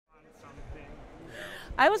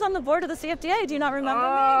I was on the board of the CFDA. Do you not remember me?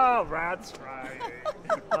 Oh, that's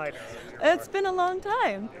right. I know. It's been a long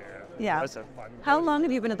time. Yeah. That was a fun How long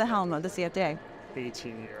have you been at the helm of the CFDA?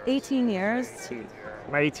 18 years. 18 years? 18 years.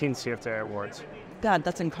 My 18 CFDA awards. God,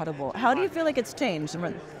 that's incredible. How do you feel like it's changed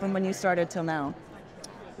from when you started till now?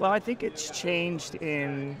 Well, I think it's changed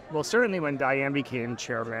well, certainly when Diane became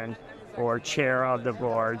chairman or chair of the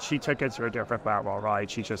board, she took it to a different level, right?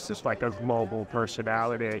 She's just like a global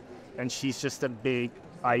personality, and she's just a big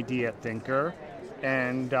idea thinker.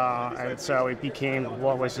 And so it became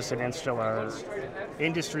what was just an insular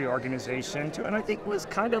industry organization, and I think was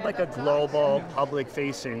kind of like a global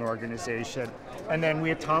public-facing organization. And then we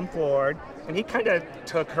had Tom Ford, and he kind of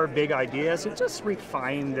took her big ideas and just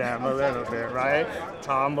refined them a little bit, right?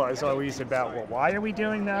 Tom was always about, well, why are we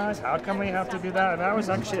doing that? How come we have to do that? And that was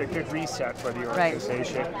actually a good reset for the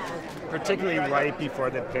organization, particularly right before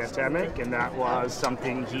the pandemic, and that was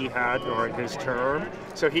something he had during his term.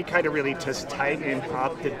 So he kind of really just tightened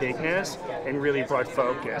up the bigness and really brought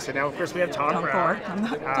focus. And now, of course, we have Tom Brown.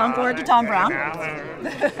 Tom Ford to Tom Brown.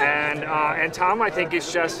 And Tom, I think,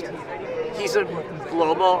 is just, he's a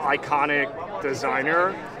global iconic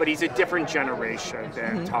designer, but he's a different generation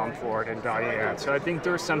than Tom Ford and Diane. So I think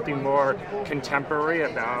there's something more contemporary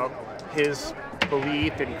about his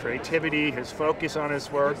belief in creativity, his focus on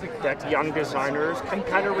his work, that young designers can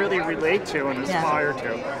kind of really relate to and aspire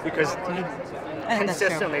to, because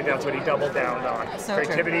consistently that's what he doubled down on. So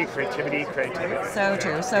creativity, true. creativity, creativity. So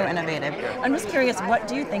true, so innovative. I'm just curious, what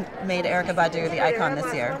do you think made Erykah Badu the icon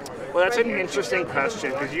this year? Well, that's an interesting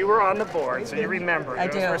question, because you were on the board, so you remember. I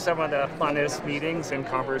do. Those were some of the funnest meetings and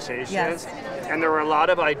conversations. Yes. And there were a lot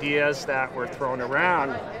of ideas that were thrown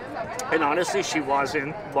around. And honestly, she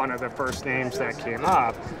wasn't one of the first names that came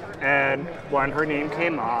up. And when her name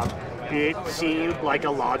came up, it seemed like a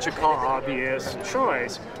logical, obvious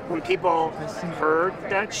choice. When people heard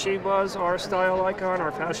that she was our style icon,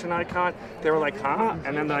 our fashion icon, they were like, huh?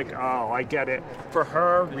 And then like, oh, I get it. For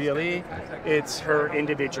her, really, it's her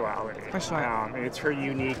individuality. For sure. It's her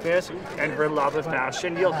uniqueness and her love of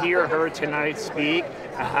fashion. You'll hear her tonight speak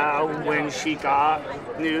how when she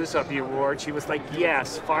got news of the award, she was like,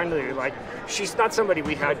 yes, finally. Like, she's not somebody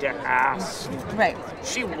we had to ask. Right.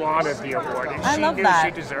 She wanted the award, and I she love knew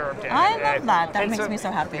that. she deserved it. I love that. That makes me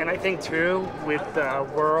so happy. And I think, too, with the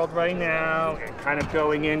world right now, and kind of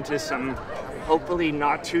going into some hopefully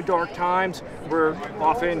not too dark times, we're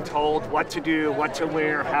often told what to do, what to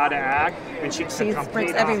wear, how to act, and she's the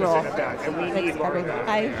complete every role. opposite of that. And we need more of that.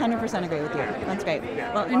 I 100% agree with you. That's great.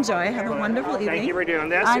 Well, enjoy. Have a wonderful evening. Thank you for doing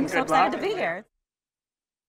this. I'm and so good excited luck. to be here.